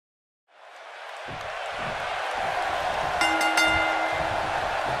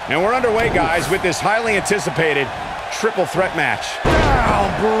And we're underway, guys, with this highly anticipated triple threat match.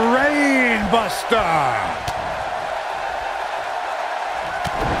 Down, brain buster!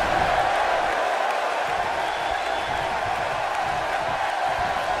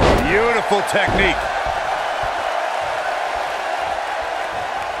 Beautiful technique.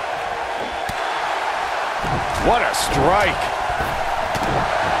 What a strike.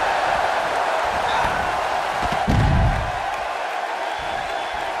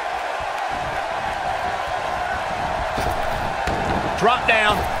 Drop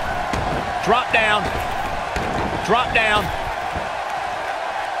down. Drop down. Drop down.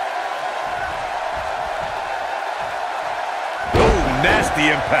 Oh, nasty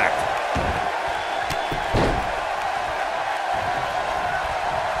impact.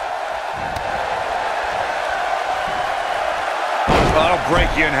 That'll break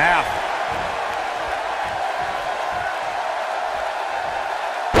you in half.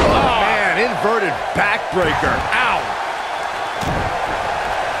 Oh, man, inverted backbreaker. Ow.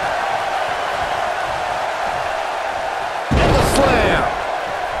 And the slam.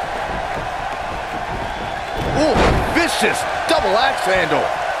 Ooh, vicious double axe handle.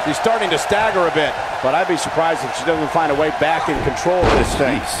 She's starting to stagger a bit, but I'd be surprised if she doesn't find a way back in control of this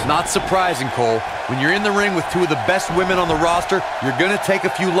thing. Not surprising, Cole. When you're in the ring with two of the best women on the roster, you're going to take a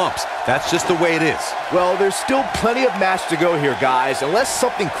few lumps. That's just the way it is. Well, there's still plenty of match to go here, guys. Unless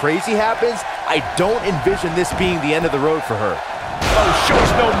something crazy happens, I don't envision this being the end of the road for her. Oh,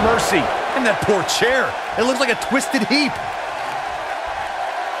 shows no mercy. And that poor chair. It looks like a twisted heap.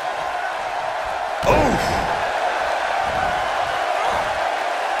 Oof.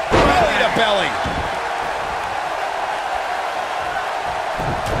 Belly to belly.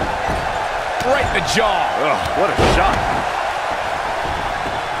 Right in the jaw. Ugh, what a shot.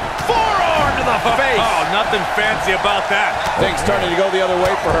 Forearm to the face. Oh, nothing fancy about that. Things starting to go the other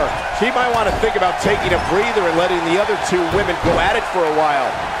way for her. She might want to think about taking a breather and letting the other two women go at it for a while.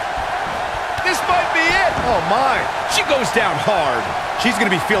 This might be it. Oh, my. She goes down hard. She's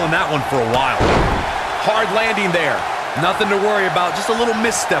going to be feeling that one for a while. Hard landing there. Nothing to worry about, just a little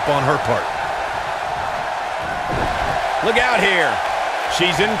misstep on her part. Look out here.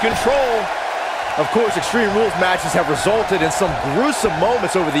 She's in control. Of course, Extreme Rules matches have resulted in some gruesome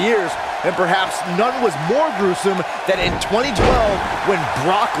moments over the years, and perhaps none was more gruesome than in 2012 when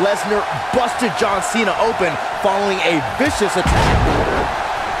Brock Lesnar busted John Cena open following a vicious attack.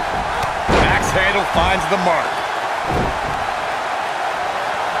 Axe handle finds the mark.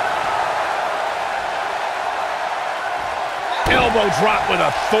 Elbow drop with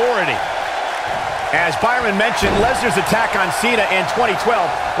authority. As Byron mentioned, Lesnar's attack on Cena in 2012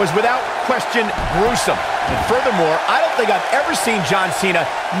 was without question gruesome. And furthermore, I don't think I've ever seen John Cena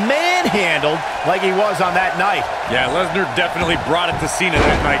manhandled like he was on that night. Yeah, Lesnar definitely brought it to Cena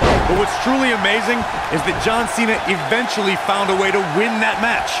that night. But what's truly amazing is that John Cena eventually found a way to win that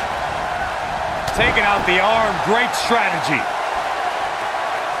match. Taking out the arm, great strategy.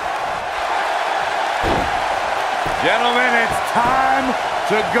 Gentlemen, it's time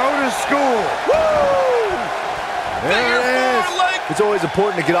to go to school. Woo! There it is. It's always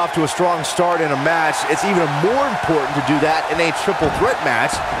important to get off to a strong start in a match. It's even more important to do that in a triple threat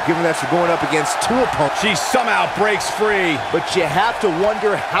match, given that you're going up against two opponents. She somehow breaks free. But you have to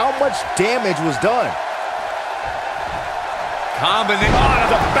wonder how much damage was done. Combination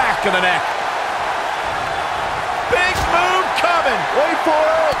on the back of the neck. Big move coming. Wait for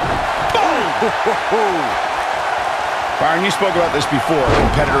it. Boom! Byron, you spoke about this before. A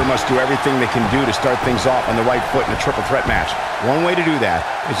competitor must do everything they can do to start things off on the right foot in a triple threat match. One way to do that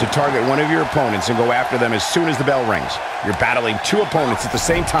is to target one of your opponents and go after them as soon as the bell rings. You're battling two opponents at the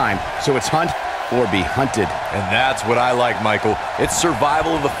same time, so it's hunt or be hunted. And that's what I like, Michael. It's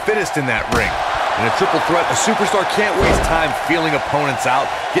survival of the fittest in that ring. In a triple threat, a superstar can't waste time feeling opponents out,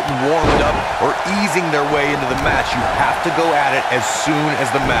 getting warmed up, or easing their way into the match. You have to go at it as soon as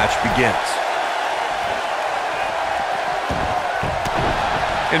the match begins.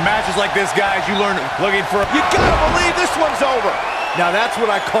 In matches like this, guys, you learn looking for... You gotta believe this one's over. Now that's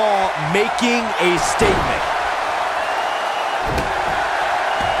what I call making a statement.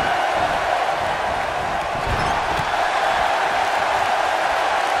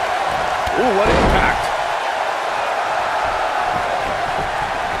 Ooh, what impact.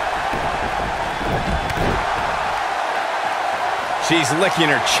 She's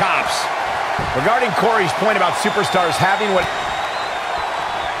licking her chops. Regarding Corey's point about superstars having what...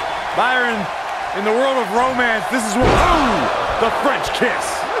 Byron, in the world of romance, this is what... Ooh, the French kiss.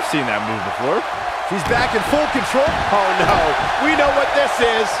 I've seen that move before. She's back in full control. Oh, no. We know what this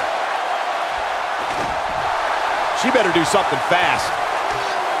is. She better do something fast.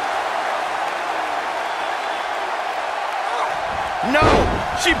 No,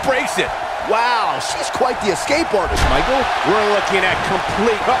 she breaks it. Wow, she's quite the escape artist, Michael. We're looking at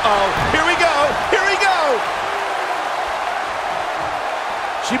complete... Uh-oh, here we go, here we go!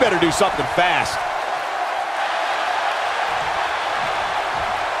 She better do something fast.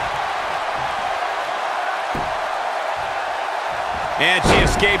 And she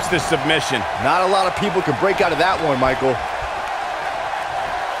escapes the submission. Not a lot of people can break out of that one, Michael.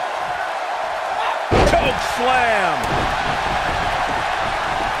 Choke slam!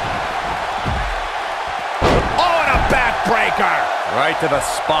 Oh, and a backbreaker! Right to the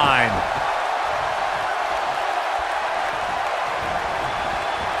spine.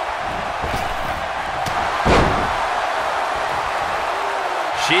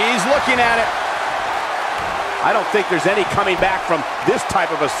 She's looking at it. I don't think there's any coming back from this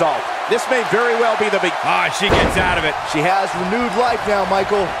type of assault. This may very well be the big... She gets out of it. She has renewed life now,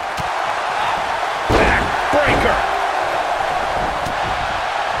 Michael. Backbreaker.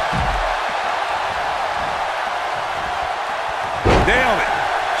 Nailed it.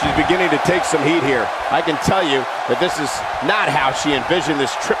 She's beginning to take some heat here. I can tell you that this is not how she envisioned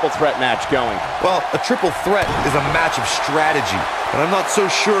this triple threat match going. Well, a triple threat is a match of strategy, but I'm not so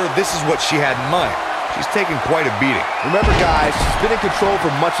sure this is what she had in mind. She's taken quite a beating. Remember, guys, she's been in control for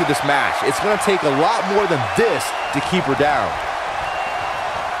much of this match. It's going to take a lot more than this to keep her down.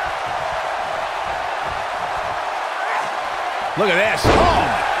 Look at this. Oh,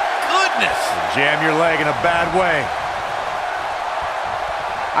 my goodness. Jam your leg in a bad way.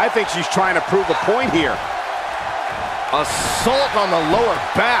 I think she's trying to prove a point here. Assault on the lower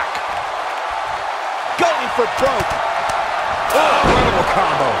back. Going for broke. Oh, incredible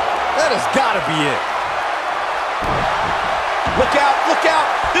combo. That has got to be it. Look out, look out.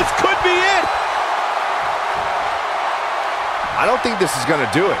 This could be it. I don't think this is going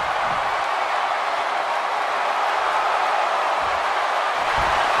to do it.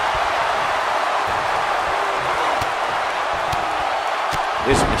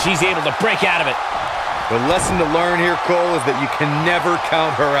 She's able to break out of it. The lesson to learn here, Cole, is that you can never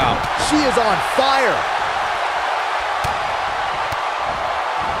count her out. She is on fire.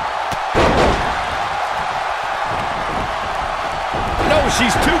 No,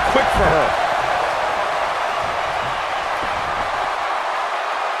 she's too quick for her.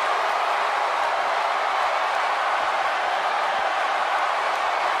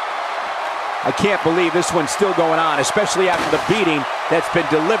 I can't believe this one's still going on, especially after the beating that's been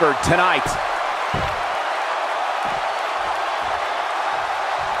delivered tonight.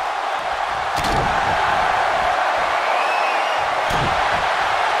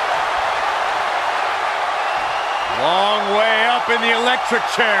 Long way up in the electric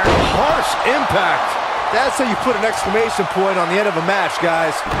chair. Harsh impact. That's how you put an exclamation point on the end of a match,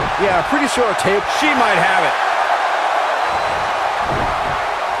 guys. Yeah, I'm pretty sure our tape... She might have it.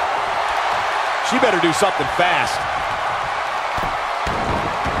 She better do something fast.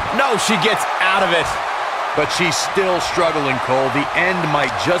 No, she gets out of it. But she's still struggling, Cole. The end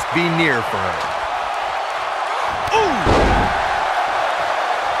might just be near for her. Ooh!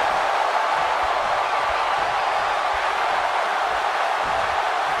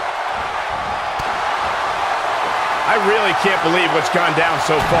 I really can't believe what's gone down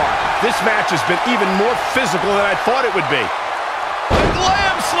so far. This match has been even more physical than I thought it would be. The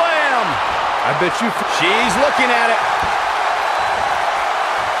glam slam! I bet you... She's looking at it.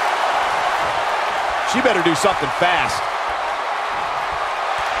 She better do something fast.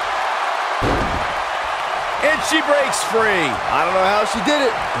 And she breaks free. I don't know how she did it,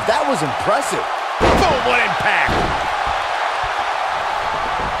 but that was impressive. Boom, what impact.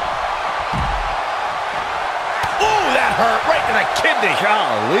 Ooh, that hurt right to the kidney.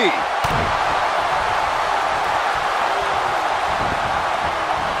 Golly.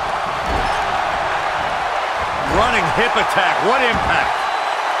 Running hip attack. What impact?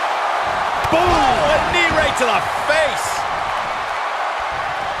 Boom, a knee right to the face.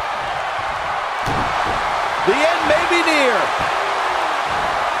 The end may be near.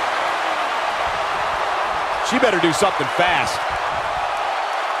 She better do something fast.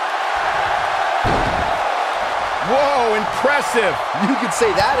 Whoa, impressive. You could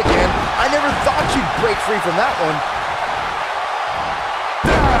say that again. I never thought she'd break free from that one.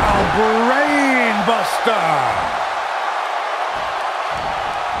 Down, brain buster.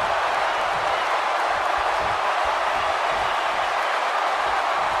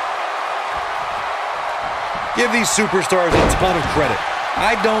 Give these superstars a ton of credit.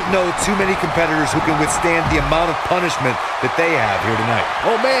 I don't know too many competitors who can withstand the amount of punishment that they have here tonight.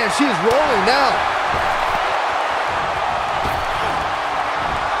 Oh, man, she is rolling now.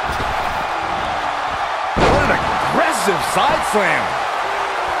 side slam.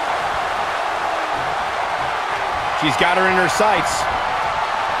 She's got her in her sights.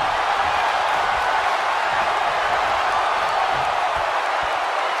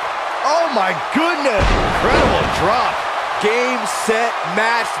 Oh my goodness! Incredible drop. Game, set,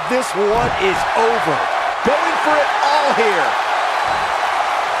 match. This one is over. Going for it all here.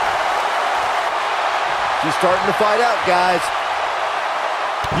 She's starting to fight out, guys.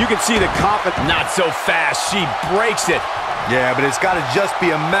 You can see the confidence. Not so fast. She breaks it. Yeah, but it's got to just be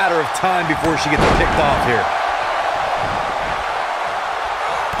a matter of time before she gets kicked off here.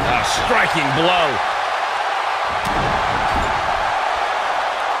 A striking blow.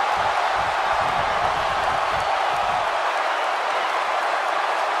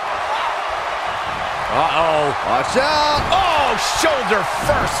 Uh-oh. Watch out. Oh, shoulder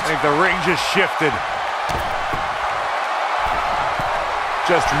first. I think the ring just shifted.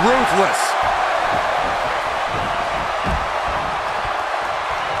 Just ruthless.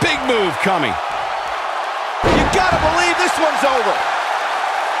 Big move coming. You gotta believe this one's over.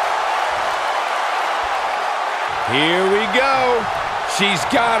 Here we go. She's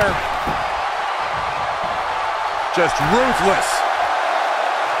got her. Just ruthless.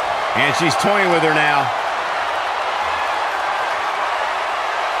 And she's toying with her now.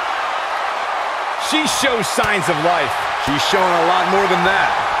 She shows signs of life. She's showing a lot more than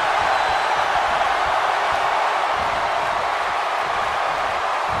that.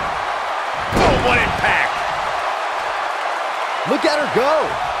 Oh, what impact. Look at her go.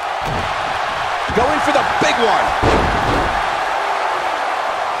 Going for the big one.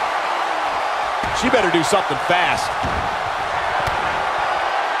 She better do something fast.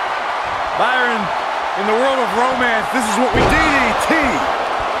 Byron, in the world of romance, this is what we DDT.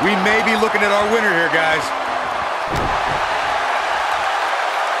 We may be looking at our winner here, guys.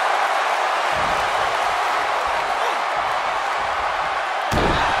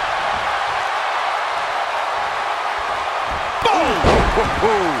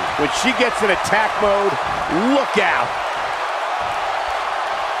 Boom! When she gets in attack mode, look out.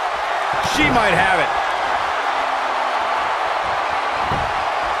 She might have it.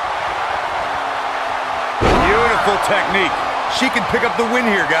 Beautiful technique. She can pick up the win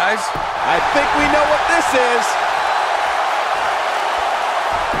here, guys. I think we know what this is.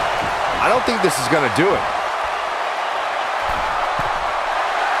 I don't think this is gonna do it.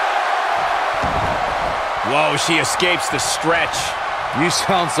 Whoa, she escapes the stretch. You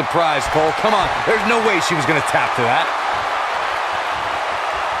sound surprised, Cole. Come on. There's no way she was going to tap to that.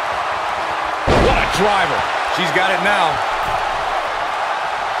 What a driver. She's got it now.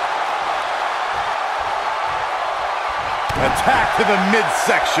 Attack to the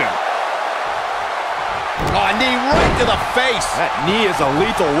midsection. Oh, a knee right to the face. That knee is a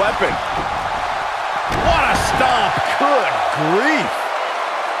lethal weapon. What a stomp. Good grief.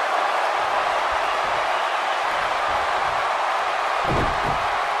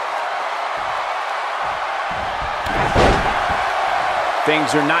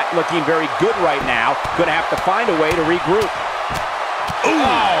 Things are not looking very good right now. Gonna have to find a way to regroup. Ooh.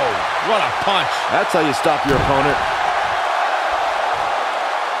 Oh, what a punch. That's how you stop your opponent.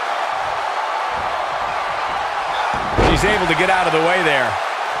 She's able to get out of the way there.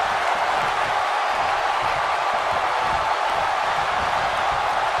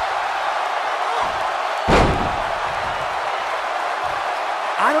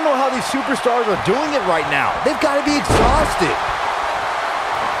 I don't know how these superstars are doing it right now. They've got to be exhausted.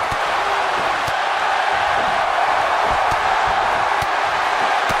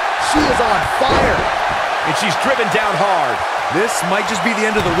 She is on fire. And she's driven down hard. This might just be the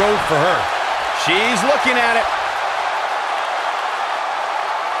end of the road for her. She's looking at it.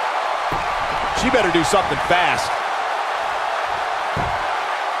 She better do something fast.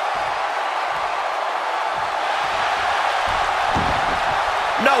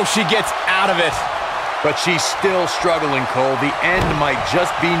 No, she gets out of it. But she's still struggling, Cole. The end might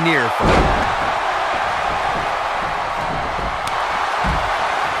just be near for her.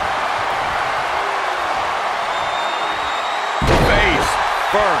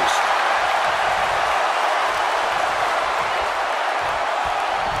 First.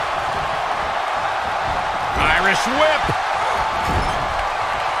 Irish whip.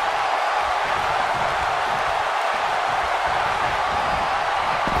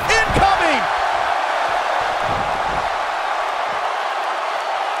 Incoming.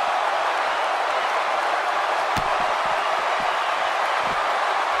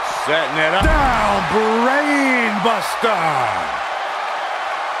 Setting it up. Down, brain buster.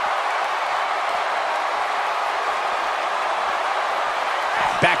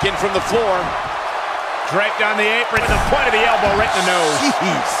 Back in from the floor. Draped on the apron, the point of the elbow right in the nose.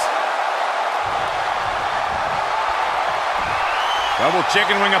 Jeez. Double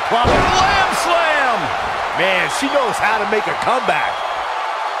chicken wing applied. Lamb slam! Man, she knows how to make a comeback.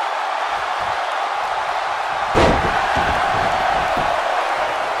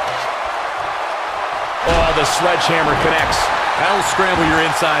 Oh, the sledgehammer connects. That'll scramble your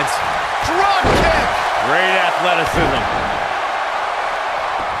insides. Drop kick! Great athleticism.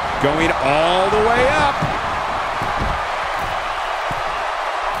 Going all the way up.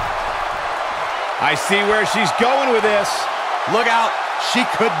 I see where she's going with this. Look out. She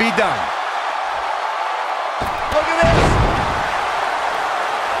could be done. Look at this!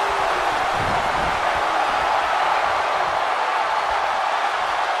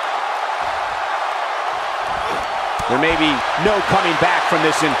 There may be no coming back from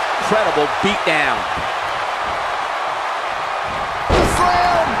this incredible beatdown.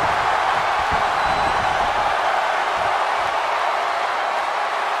 Slam!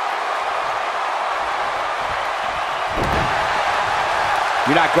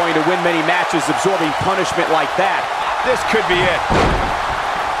 You're not going to win many matches absorbing punishment like that. This could be it.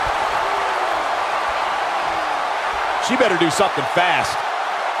 She better do something fast.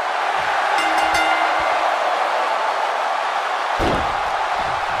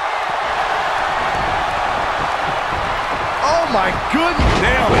 Oh my goodness!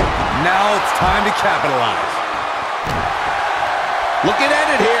 Nailed it. Now it's time to capitalize. Looking at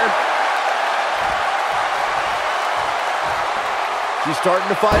it here. She's starting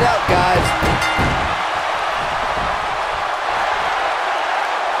to find out, guys.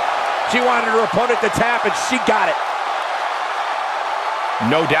 She wanted her opponent to tap, and she got it.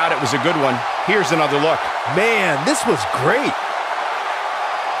 No doubt it was a good one. Here's another look. Man, this was great.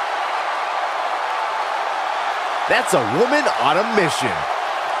 That's a woman on a mission.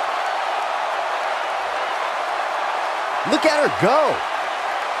 Look at her go.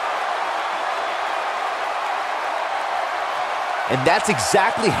 And that's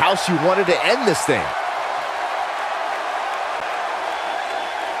exactly how she wanted to end this thing.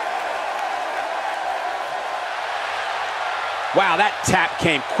 Wow, that tap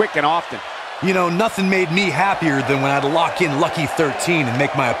came quick and often. You know, nothing made me happier than when I'd lock in Lucky 13 and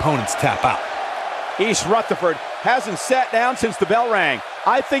make my opponents tap out. East Rutherford hasn't sat down since the bell rang.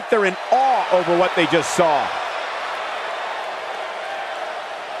 I think they're in awe over what they just saw.